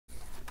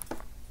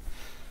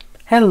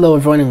Hello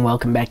everyone and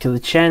welcome back to the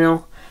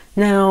channel.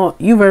 Now,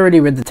 you've already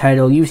read the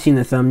title, you've seen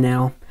the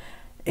thumbnail,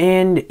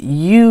 and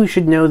you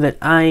should know that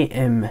I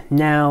am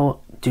now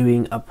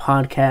doing a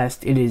podcast.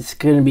 It is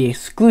going to be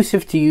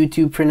exclusive to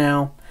YouTube for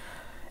now,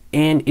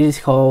 and it is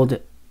called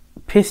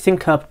Piston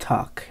Cup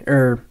Talk,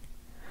 or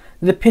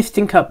the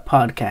Piston Cup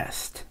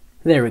Podcast.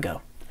 There we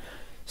go.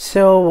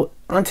 So,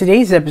 on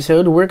today's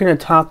episode, we're going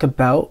to talk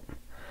about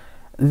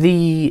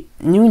the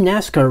new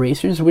NASCAR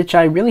racers, which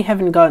I really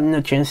haven't gotten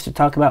a chance to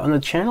talk about on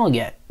the channel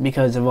yet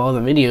because of all the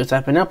videos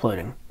I've been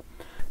uploading.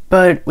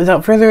 But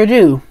without further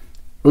ado,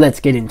 let's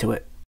get into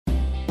it.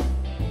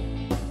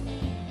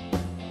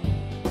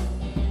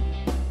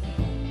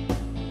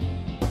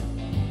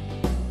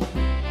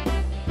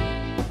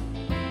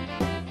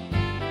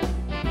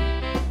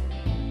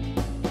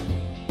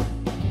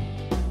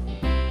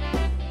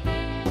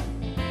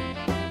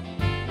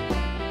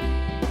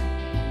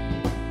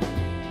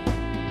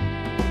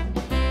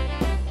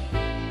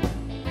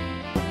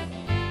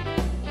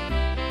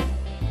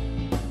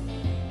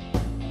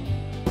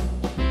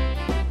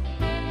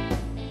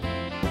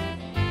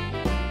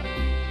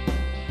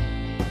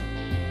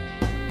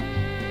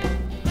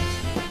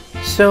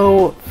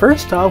 So,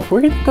 first off, we're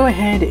going to go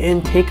ahead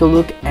and take a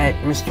look at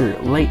Mr.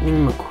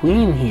 Lightning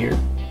McQueen here.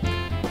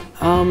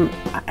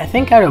 I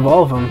think out of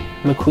all of them,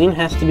 McQueen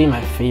has to be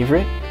my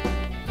favorite.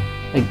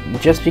 Like,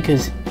 just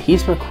because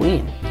he's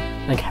McQueen.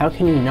 Like, how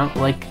can you not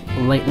like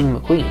Lightning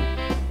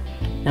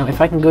McQueen? Now,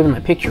 if I can go to my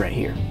picture right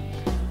here.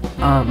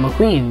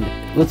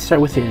 McQueen, let's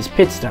start with his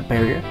pit stop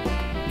area.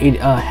 It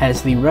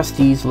has the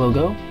Rusty's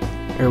logo.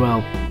 Or,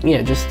 well,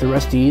 yeah, just the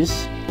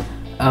Rusty's.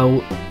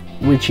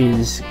 Which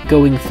is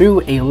going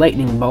through a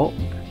lightning bolt.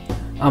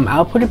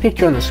 I'll put a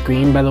picture on the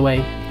screen, by the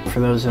way,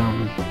 for those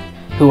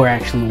who are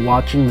actually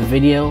watching the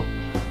video,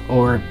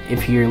 or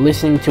if you're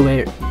listening to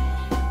it,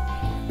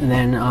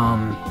 then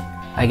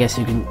I guess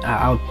you can.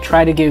 I'll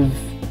try to give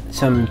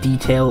some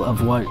detail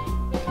of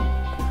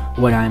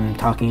what I'm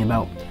talking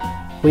about.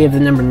 We have the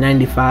number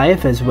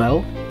 95 as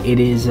well. It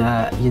is,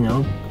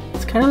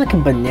 it's kind of like a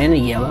banana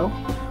yellow.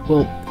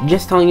 Well,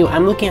 just telling you,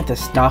 I'm looking at the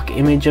stock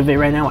image of it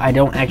right now. I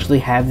don't actually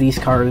have these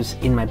cars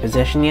in my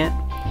possession yet.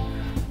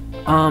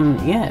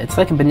 Yeah, it's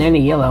like a banana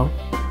yellow,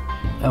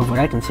 of what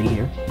I can see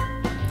here.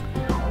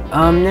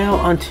 Now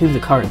onto the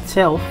car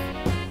itself.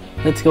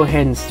 Let's go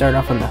ahead and start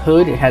off on the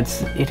hood. It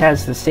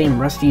has the same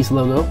Rusty's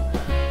logo,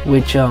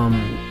 which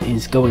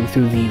is going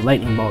through the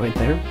lightning bolt right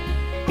there.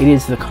 It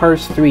is the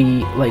Cars 3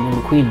 Lightning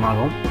McQueen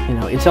model. You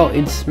know,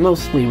 it's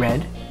mostly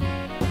red.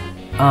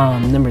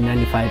 Number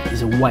 95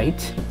 is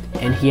white.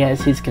 And he has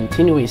his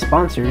continuous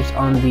sponsors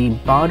on the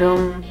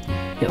bottom,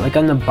 like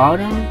on the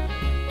bottom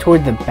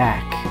toward the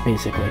back,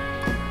 basically.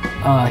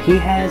 He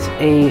has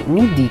a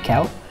new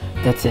decal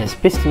that says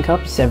Piston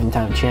Cup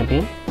 7-time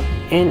champion,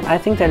 and I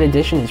think that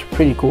addition is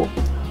pretty cool.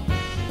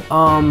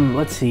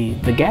 Let's see,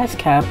 the gas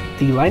cap,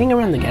 the lighting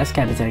around the gas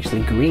cap is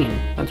actually green.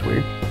 That's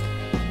weird.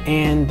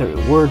 And the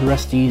word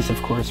Rusty's,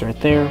 of course, right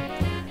there.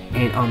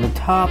 And on the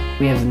top,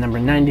 we have the number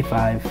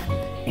 95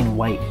 in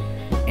white.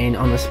 And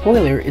on the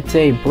spoiler, it's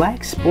a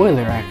black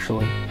spoiler,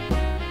 actually,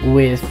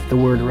 with the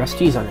word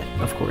Rusty's on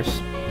it, of course.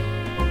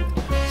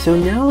 So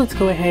now let's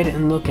go ahead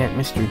and look at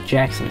Mr.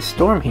 Jackson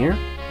Storm here.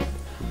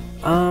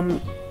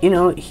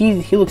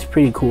 He looks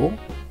pretty cool.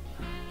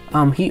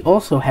 He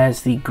also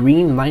has the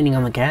green lining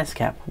on the gas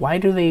cap. Why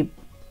do they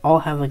all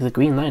have, like, the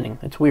green lining?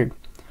 That's weird.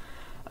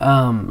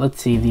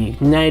 Let's see, the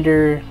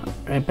igniter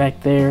right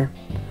back there.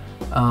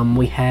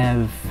 We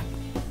have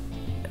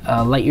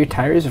light year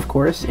tires, of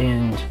course,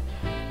 and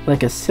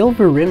like a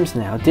silver rims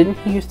now. Didn't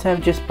he used to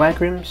have just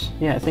black rims?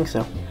 Yeah, I think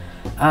so.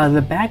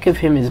 The back of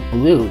him is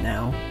blue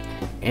now,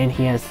 and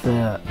he has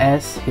the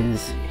S,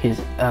 his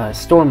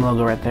Storm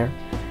logo right there,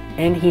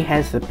 and he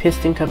has the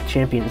Piston Cup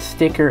Champion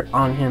sticker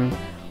on him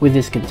with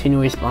his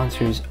continuous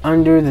sponsors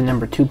under the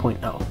number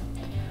 2.0.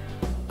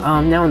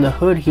 Now on the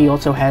hood, he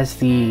also has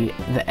the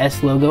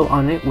S logo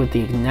on it with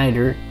the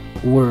igniter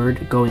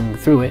word going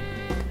through it,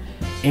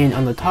 and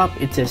on the top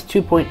it says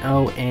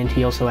 2.0, and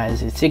he also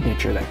has his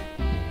signature there.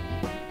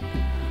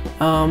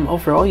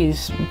 Overall,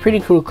 he's a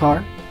pretty cool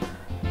car.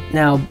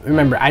 Now,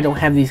 remember, I don't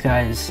have these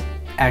guys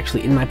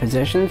actually in my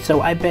possession, so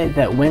I bet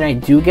that when I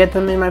do get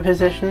them in my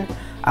possession,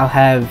 I'll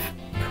have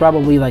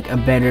probably like a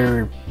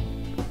better...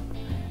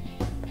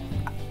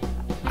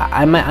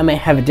 I might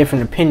have a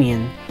different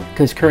opinion,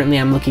 because currently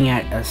I'm looking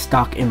at a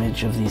stock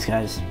image of these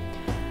guys.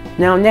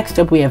 Now, next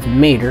up we have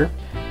Mater.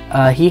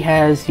 He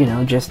has,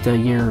 just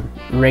your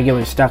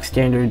regular stock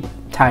standard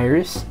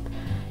tires.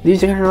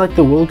 These are kind of like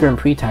the World Grand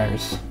Prix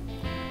tires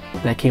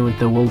that came with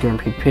the World Grand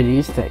Prix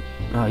pitties.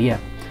 Yeah.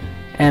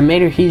 And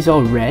Mater, he's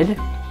all red.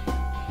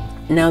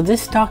 Now,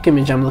 this stock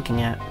image I'm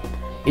looking at,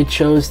 it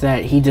shows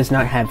that he does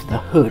not have the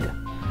hood.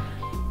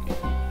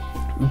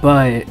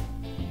 But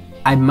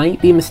I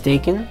might be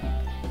mistaken,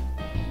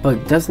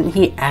 but doesn't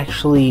he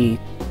actually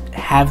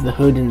have the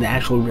hood in the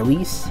actual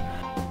release?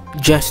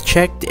 Just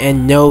checked,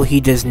 and no,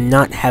 he does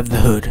not have the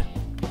hood.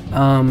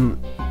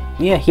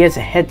 Yeah, he has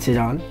a headset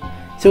on.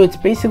 So it's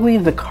basically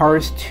the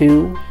Cars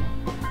 2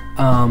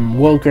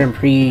 World Grand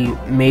Prix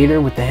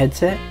Mater with the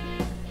headset,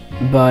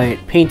 but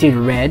painted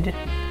red,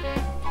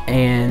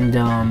 and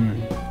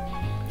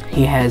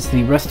he has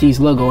the Rusty's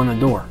logo on the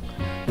door.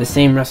 The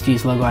same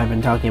Rusty's logo I've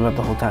been talking about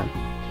the whole time.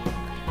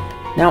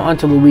 Now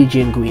onto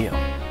Luigi and Guido.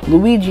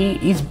 Luigi,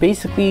 he's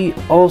basically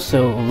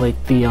also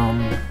like the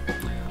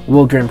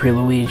World Grand Prix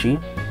Luigi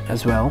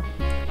as well.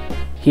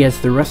 He has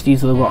the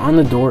Rusty's logo on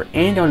the door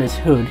and on his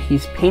hood.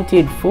 He's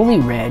painted fully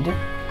red,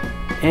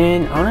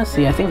 and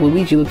honestly, I think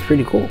Luigi looks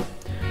pretty cool.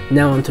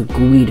 Now onto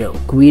Guido.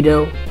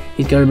 Guido,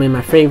 he's gotta be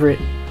my favorite.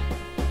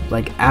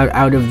 Like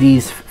out of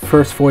these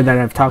first four that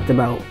I've talked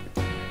about,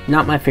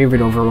 not my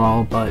favorite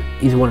overall, but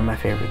he's one of my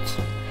favorites.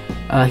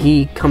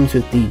 He comes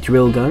with the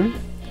drill gun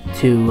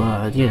to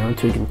you know,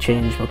 to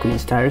change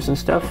McQueen's tires and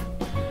stuff.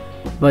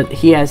 But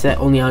he has that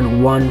only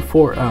on one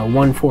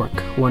forklift.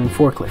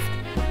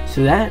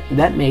 So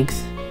that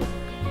makes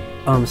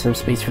some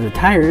space for the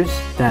tires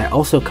that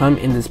also come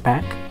in this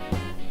pack.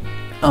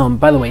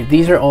 By the way,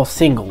 these are all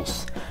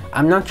singles.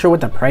 I'm not sure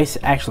what the price,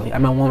 actually,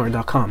 I'm on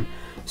Walmart.com.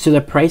 So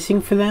the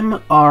pricing for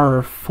them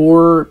are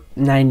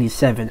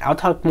 $4.97. I'll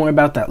talk more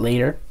about that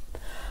later.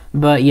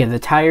 But yeah, the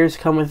tires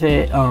come with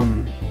it.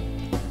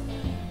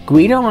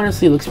 Guido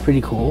honestly looks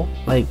pretty cool.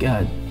 Like,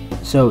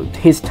 so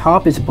his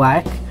top is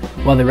black,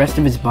 while the rest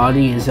of his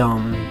body is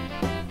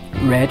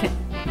red.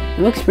 It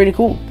looks pretty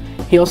cool.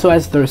 He also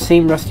has the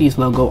same Rusty's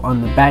logo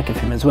on the back of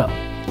him as well.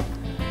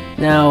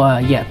 Now,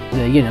 yeah,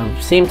 you know,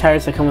 same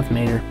tires that come with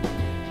Mater.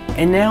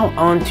 And now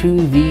on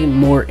to the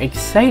more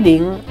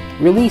exciting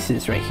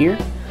releases right here.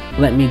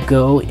 Let me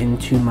go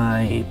into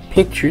my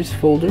pictures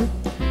folder.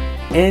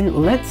 And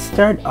let's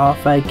start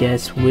off, I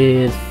guess,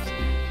 with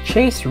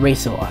Chase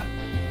Race-A-Lot.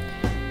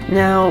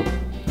 Now,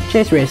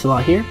 Chase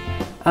Race-A-Lot here,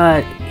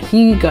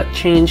 he got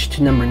changed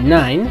to number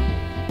 9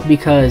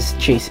 because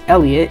Chase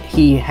Elliott,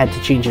 he had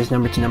to change his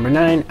number to number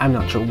 9. I'm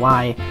not sure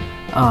why.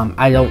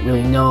 I don't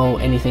really know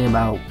anything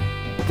about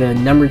the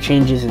number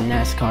changes in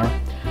NASCAR.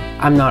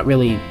 I'm not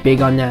really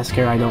big on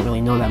NASCAR. I don't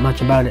really know that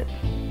much about it.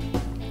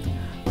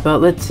 But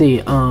let's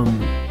see.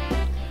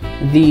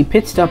 The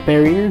pit stop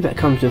barrier that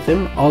comes with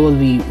him, all of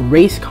the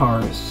race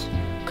cars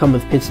come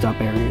with pit stop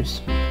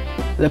barriers.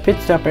 The pit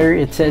stop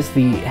barrier, it says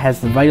has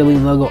the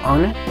Vitaline logo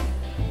on it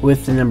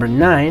with the number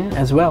 9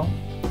 as well.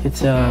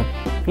 It's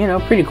you know,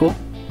 pretty cool.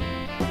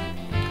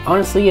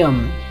 Honestly,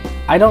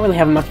 I don't really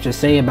have much to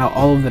say about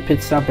all of the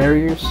pit stop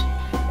barriers,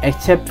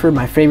 except for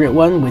my favorite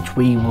one, which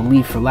we will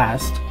leave for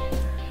last.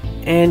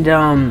 And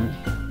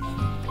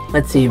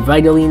let's see,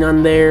 Vitaline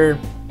on there,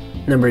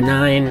 number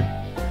 9.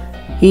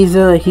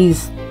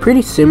 He's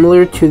pretty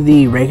similar to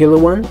the regular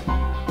one.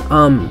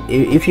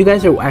 If you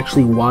guys are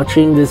actually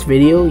watching this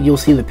video, you'll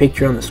see the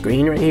picture on the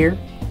screen right here.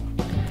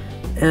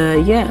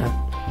 Yeah,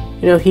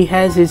 you know, he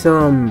has his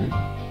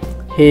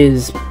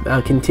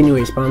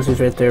continuing sponsors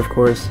right there, of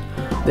course.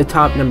 The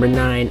top, number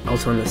 9,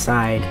 also on the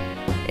side,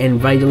 and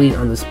Vitaline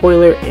on the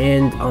spoiler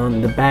and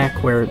on the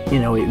back, where, you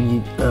know, it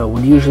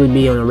would usually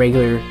be on a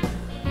regular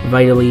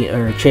Vitaline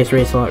or Chase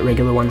Race-A-Lot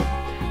regular one.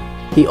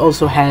 He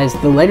also has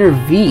the letter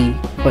V,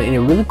 but in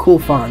a really cool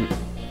font,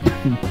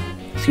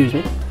 excuse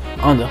me,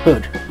 on the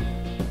hood.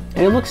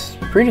 And it looks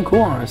pretty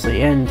cool,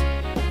 honestly. And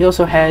he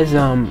also has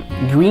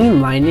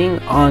green lining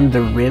on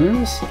the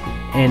rims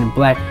and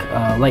black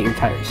lighter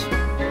tires.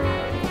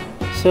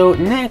 So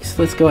next,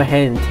 let's go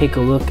ahead and take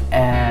a look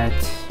at,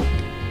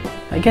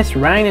 I guess,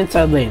 Ryan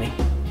Inside Laney.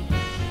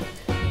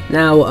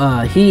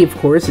 Now, he, of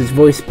course, is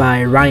voiced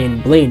by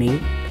Ryan Blaney,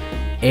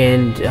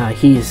 and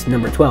he's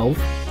number 12.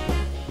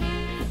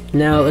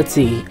 Now, let's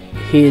see.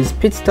 His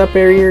pit stop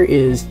barrier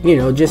is, you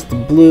know, just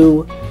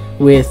blue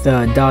with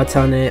dots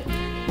on it,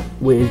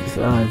 with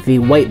the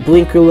white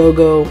blinker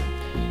logo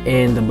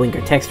and the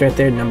blinker text right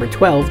there, number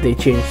 12. They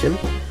changed him.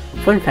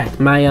 Fun fact,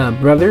 my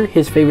brother,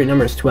 his favorite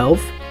number is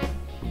 12.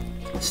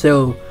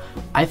 So,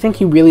 I think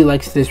he really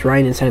likes this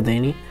Ryan Inside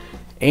Laney.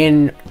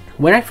 And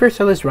when I first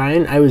saw this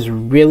Ryan, I was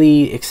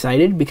really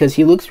excited because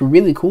he looks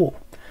really cool.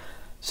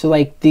 So,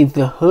 like, the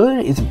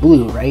hood is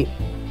blue, right?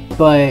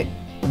 But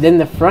then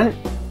the front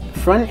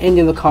end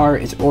of the car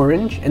is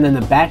orange, and then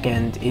the back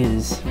end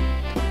is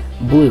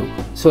blue.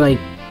 So, like,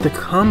 the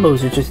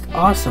combos are just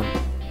awesome.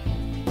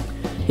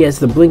 He has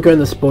the blinker on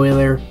the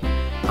spoiler,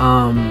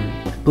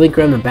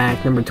 blinker on the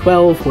back, number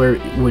 12, where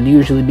it would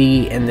usually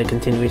be, and the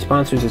continuing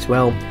sponsors as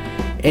well.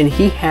 And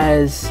he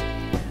has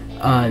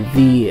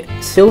the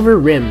silver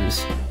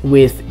rims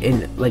with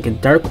like a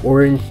dark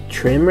orange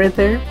trim right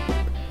there,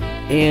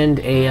 and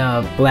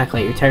a black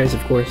lighter tires,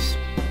 of course.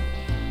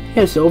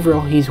 Yeah, so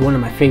overall, he's one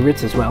of my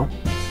favorites as well.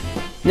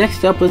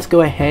 Next up, let's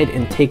go ahead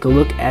and take a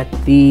look at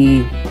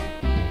the,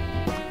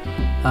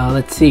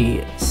 let's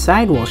see,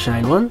 Sidewall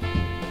Shine one.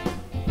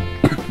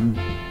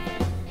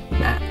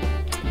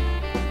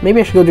 Maybe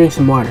I should go drink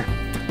some water.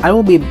 I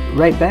will be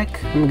right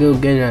back. I'm gonna go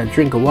get a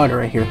drink of water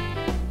right here.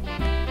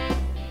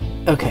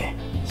 Okay,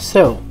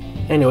 so,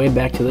 anyway,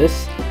 back to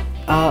this.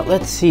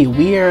 Let's see,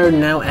 we are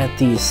now at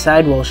the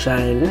Sidewall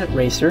Shine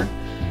racer,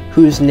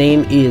 whose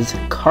name is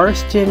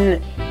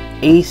Karsten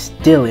Ace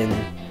Dillon.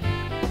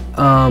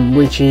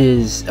 which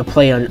is a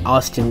play on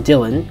Austin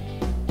Dillon.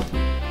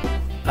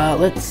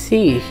 Let's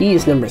see, he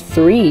is number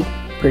 3,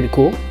 pretty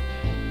cool.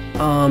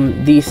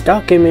 The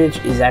stock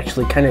image is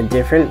actually kind of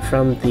different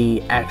from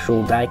the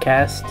actual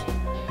diecast.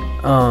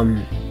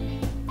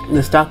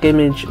 The stock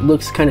image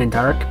looks kind of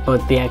dark,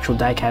 but the actual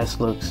diecast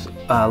looks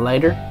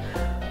lighter.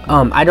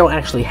 I don't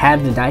actually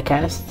have the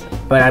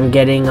diecast, but I'm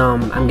getting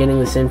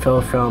this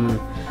info from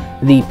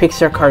the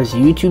Pixar Cars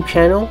YouTube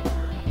channel,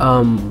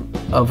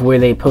 of where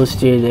they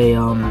posted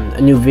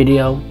a new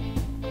video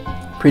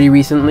pretty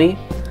recently,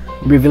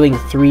 revealing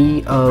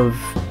 3 of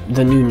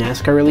the new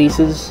NASCAR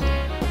releases.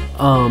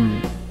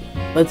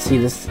 Let's see,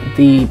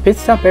 the pit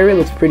stop area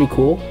looks pretty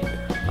cool,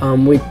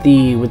 with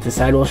the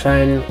sidewall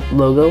shine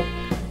logo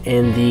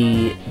and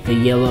the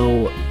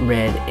yellow,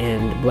 red,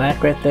 and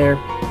black right there.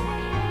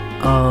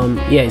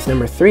 Yeah, he's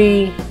number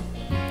 3.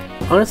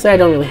 Honestly, I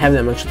don't really have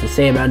that much to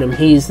say about him.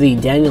 He's the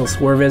Daniel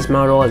Suarez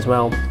model as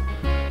well.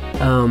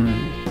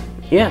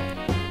 Yeah.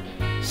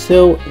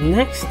 So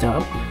next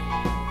up,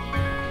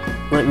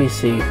 let me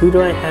see, who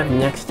do I have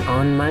next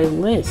on my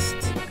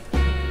list?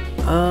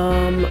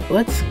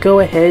 Let's go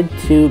ahead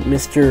to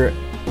Mr.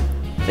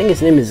 I think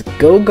his name is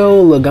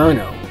Gogo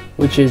Logano,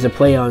 which is a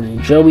play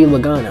on Joey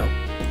Logano.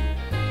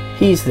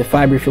 He's the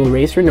Fiber Fuel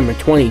Racer, number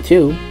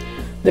 22.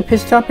 The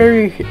pit stop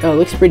area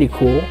looks pretty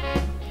cool.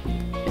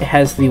 It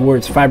has the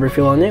words Fiber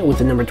Fuel on it with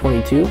the number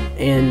 22,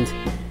 and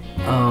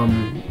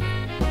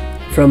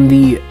from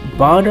the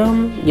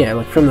bottom, yeah,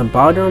 like from the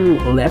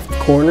bottom left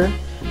corner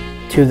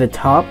to the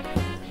top,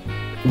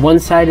 one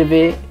side of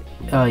it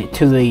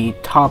to the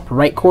top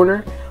right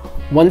corner,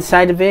 one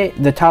side of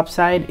it, the top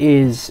side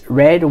is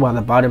red, while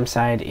the bottom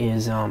side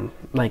is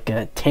like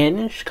a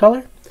tannish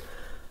color.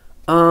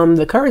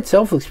 The car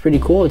itself looks pretty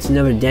cool. It's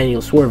another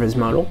Daniel Suarez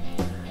model.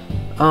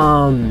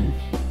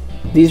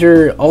 These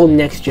are all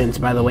next gens,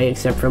 by the way,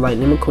 except for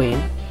Lightning McQueen.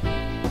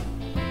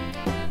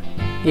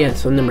 Yeah,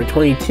 so number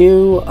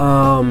 22,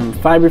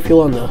 Fiber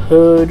Fuel on the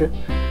hood,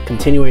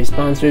 continuing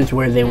sponsors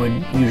where they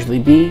would usually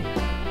be.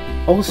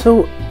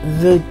 Also,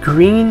 the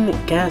green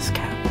gas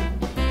cap.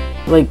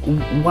 Like,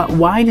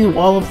 why do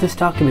all of the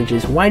stock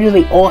images, why do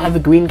they all have a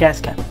green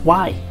gas cap?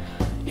 Why?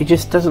 It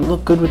just doesn't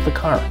look good with the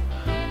car.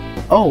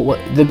 Oh,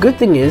 the good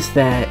thing is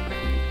that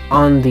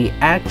on the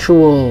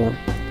actual,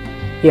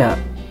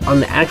 on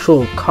the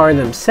actual car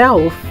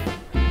themselves,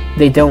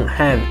 they don't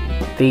have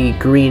the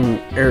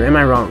green, or am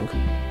I wrong?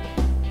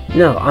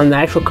 No, on the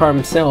actual car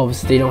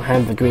themselves, they don't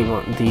have the green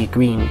one, the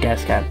green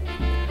gas cap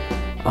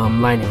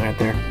lining right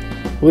there,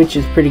 which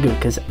is pretty good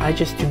because I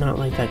just do not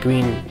like that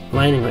green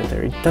lining right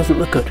there. It doesn't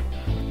look good.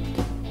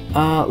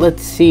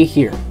 Let's see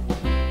here.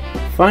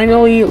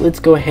 Finally, let's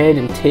go ahead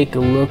and take a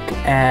look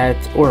at,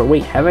 or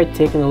wait, have I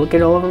taken a look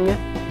at all of them yet?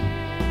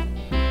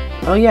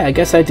 Oh yeah, I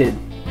guess I did.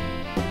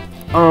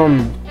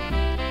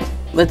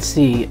 Let's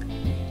see.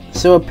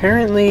 So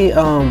apparently,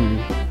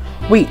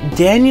 wait,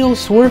 Daniel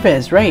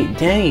Suarez, right,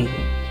 Danny.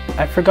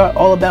 I forgot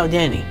all about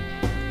Danny.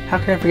 How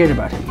could I forget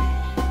about him?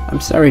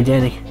 I'm sorry,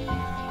 Danny.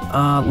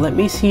 Let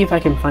me see if I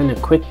can find a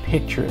quick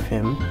picture of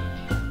him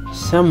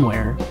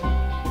somewhere.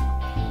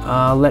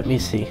 Let me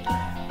see.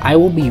 I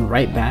will be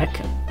right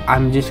back.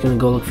 I'm just gonna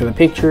go look for the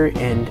picture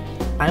and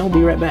I will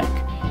be right back.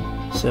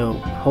 So,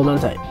 hold on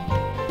tight.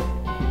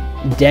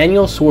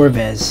 Daniel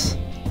Suarez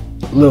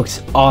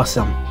looks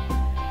awesome.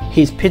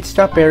 His pit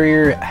stop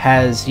area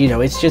has, you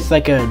know, it's just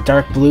like a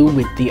dark blue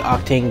with the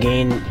octane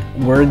gain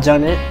words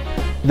on it.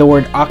 The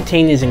word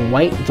octane is in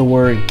white, the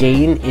word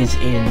gain is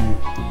in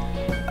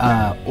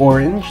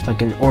orange,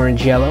 like an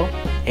orange yellow,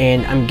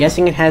 and I'm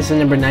guessing it has the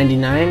number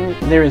 99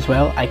 there as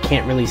well. I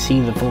can't really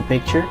see the full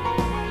picture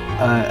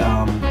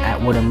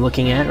at what I'm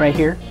looking at right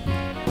here,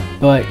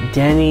 but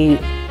Danny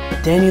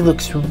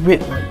looks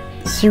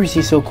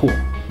seriously so cool.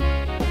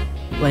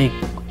 Like,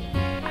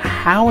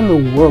 how in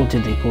the world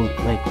did they pull,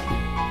 like,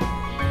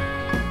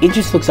 it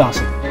just looks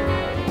awesome.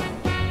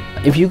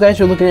 If you guys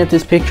are looking at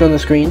this picture on the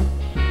screen,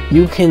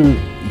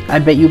 I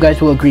bet you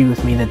guys will agree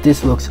with me that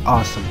this looks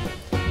awesome.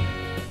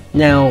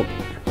 Now,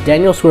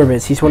 Daniel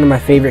Suarez, he's one of my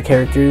favorite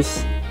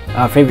characters,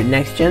 favorite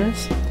next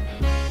gens.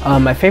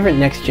 My favorite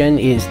next gen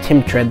is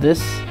Tim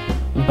Treadless,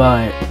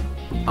 but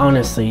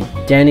honestly,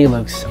 Danny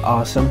looks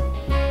awesome.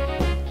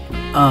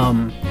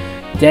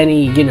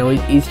 Danny, you know,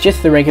 he's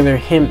just the regular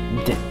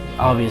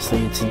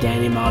obviously it's a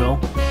Danny model.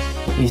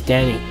 He's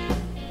Danny.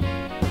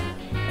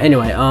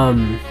 Anyway,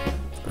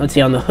 let's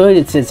see, on the hood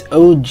it says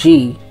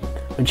OG,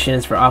 which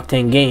stands for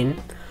Octane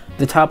Gain.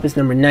 The top is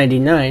number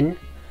 99.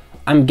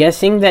 I'm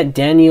guessing that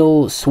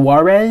Daniel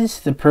Suarez,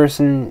 the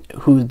person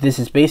who this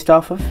is based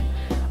off of,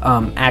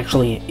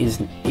 actually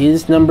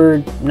is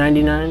number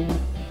 99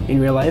 in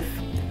real life.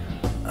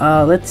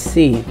 Let's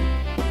see.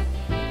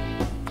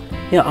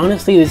 Yeah,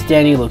 honestly, this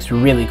Danny looks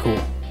really cool.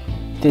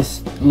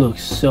 This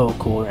looks so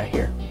cool right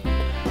here.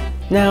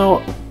 Now,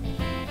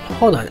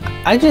 hold on.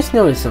 I just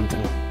noticed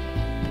something.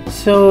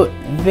 So,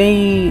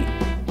 they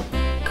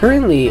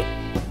currently,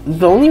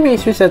 the only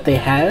racers that they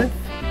have,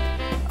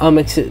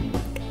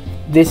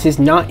 this is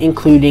not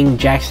including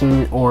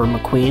Jackson or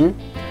McQueen.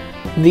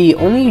 the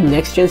only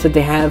next gens that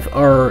they have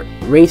are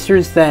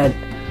racers that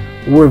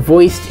were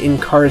voiced in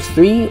Cars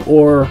 3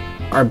 or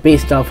are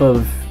based off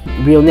of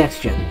real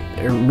next gen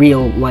or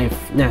real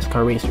life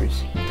NASCAR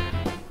racers.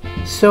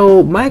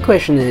 So my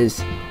question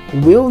is,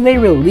 will they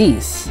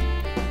release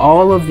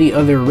all of the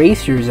other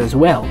racers as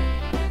well,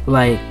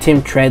 like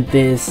Tim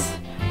Treadless,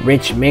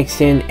 Rich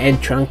Mixon,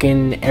 Ed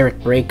Trunken, Eric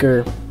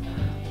Breaker,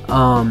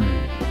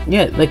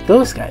 yeah, like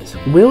those guys?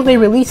 Will they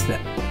release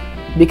them?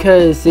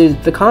 Because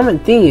the common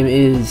theme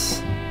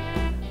is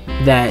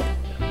that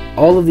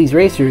all of these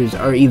racers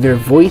are either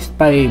voiced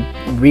by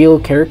real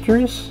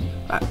characters,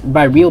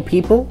 by real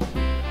people,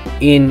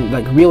 in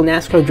like real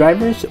NASCAR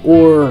drivers,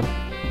 or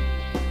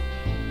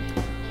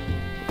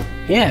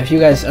yeah, if you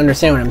guys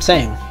understand what I'm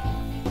saying.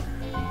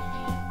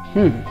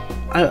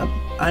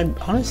 I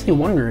honestly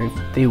wonder if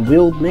they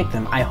will make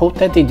them. I hope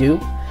that they do,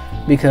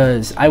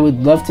 because I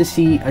would love to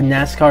see a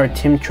NASCAR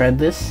Tim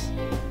Treadless.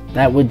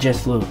 That would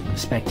just look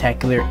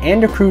spectacular.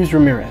 And a Cruz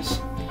Ramirez,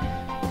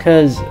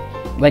 because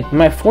like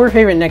my 4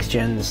 favorite next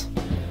gens,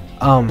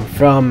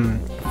 from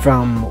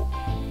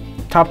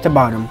top to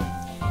bottom,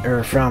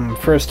 or from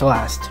first to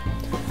last: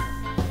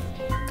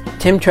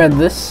 Tim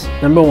Treadless,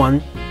 number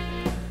 1.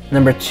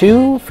 Number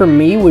 2 for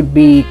me would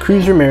be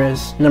Cruz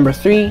Ramirez. Number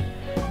 3,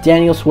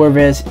 Daniel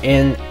Suarez,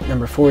 and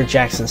number 4,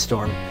 Jackson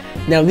Storm.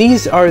 Now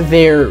these are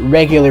their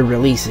regular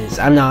releases.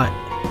 I'm not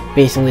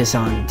basing this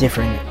on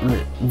different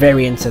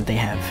variants that they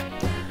have.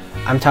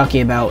 I'm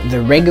talking about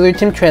the regular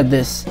Tim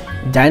Treadless,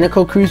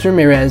 Dinoco Cruz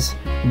Ramirez,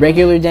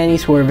 regular Danny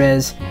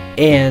Suarez,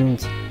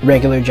 and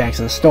regular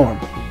Jackson Storm.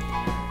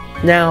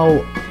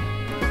 Now,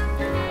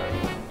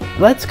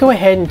 let's go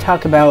ahead and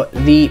talk about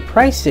the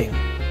pricing.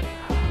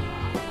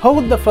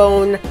 Hold the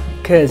phone,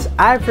 because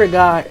I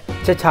forgot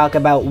to talk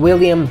about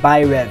William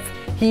Byrev.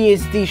 He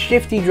is the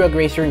Shifty Drug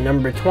Racer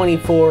number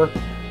 24.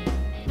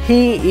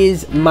 He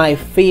is my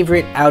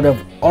favorite out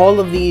of all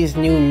of these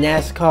new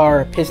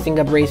NASCAR Piston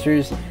Cup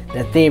racers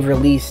that they've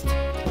released,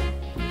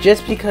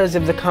 just because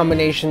of the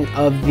combination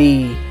of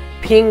the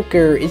pink,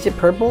 or is it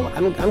purple?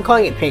 I'm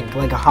calling it pink,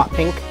 like a hot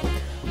pink.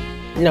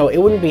 No, it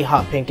wouldn't be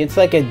hot pink. It's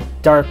like a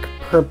dark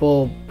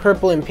purple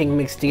and pink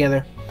mixed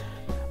together.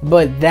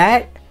 But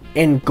that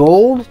and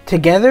gold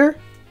together,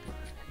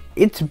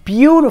 it's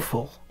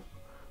beautiful.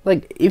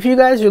 Like, if you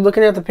guys are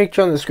looking at the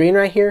picture on the screen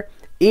right here,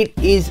 it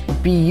is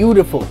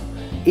beautiful.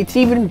 It's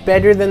even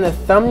better than the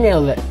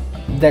thumbnail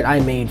that I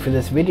made for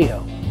this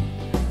video.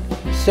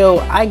 So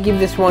I give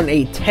this one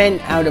a 10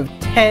 out of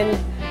 10.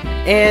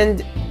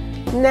 And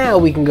now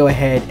we can go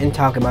ahead and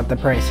talk about the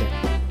pricing.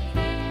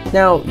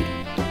 Now,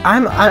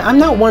 I'm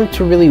not one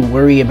to really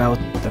worry about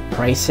the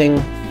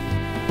pricing,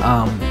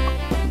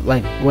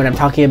 like when I'm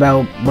talking in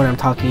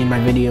my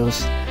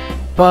videos,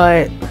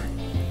 but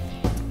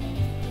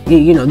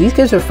you know, these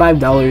guys are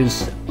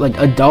 $5, like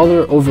 $1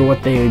 over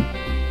what they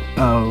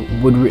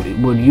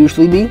would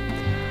usually be.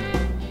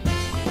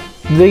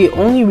 The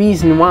only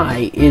reason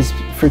why is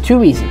for 2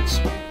 reasons,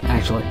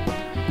 actually.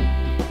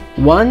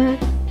 One,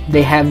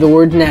 they have the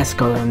word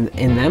NASCAR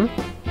in them,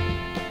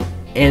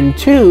 and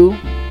 2,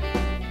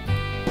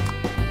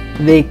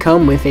 they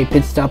come with a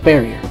pit stop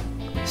barrier.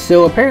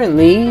 So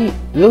apparently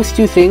those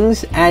 2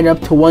 things add up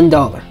to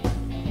 $1.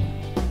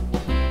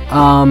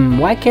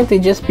 Why can't they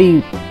just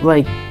be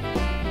like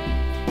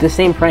the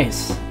same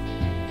price?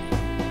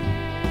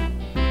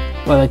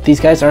 Well, like, these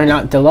guys are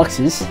not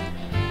deluxes,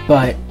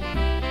 but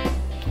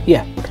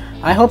yeah,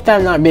 I hope that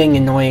I'm not being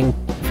annoying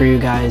for you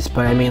guys,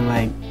 but I mean,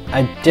 like,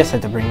 I just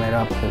had to bring that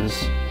up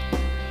because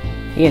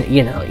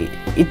you know,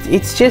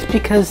 it's just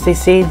because they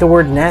say the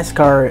word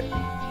NASCAR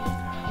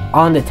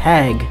on the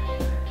tag,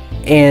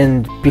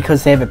 and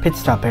because they have a pit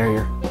stop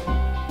area.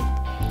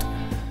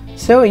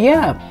 So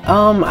yeah,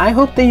 I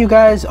hope that you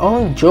guys all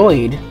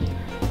enjoyed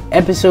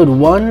episode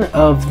 1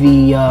 of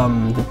the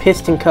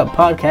Piston Cup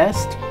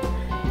podcast,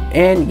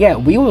 and yeah,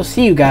 we will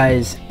see you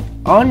guys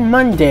on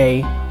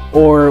Monday,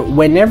 or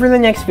whenever the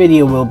next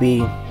video will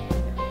be.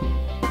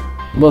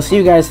 We'll see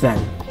you guys then.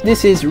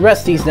 This is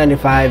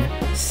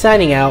Rusty's95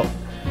 signing out.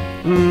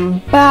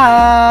 Bye.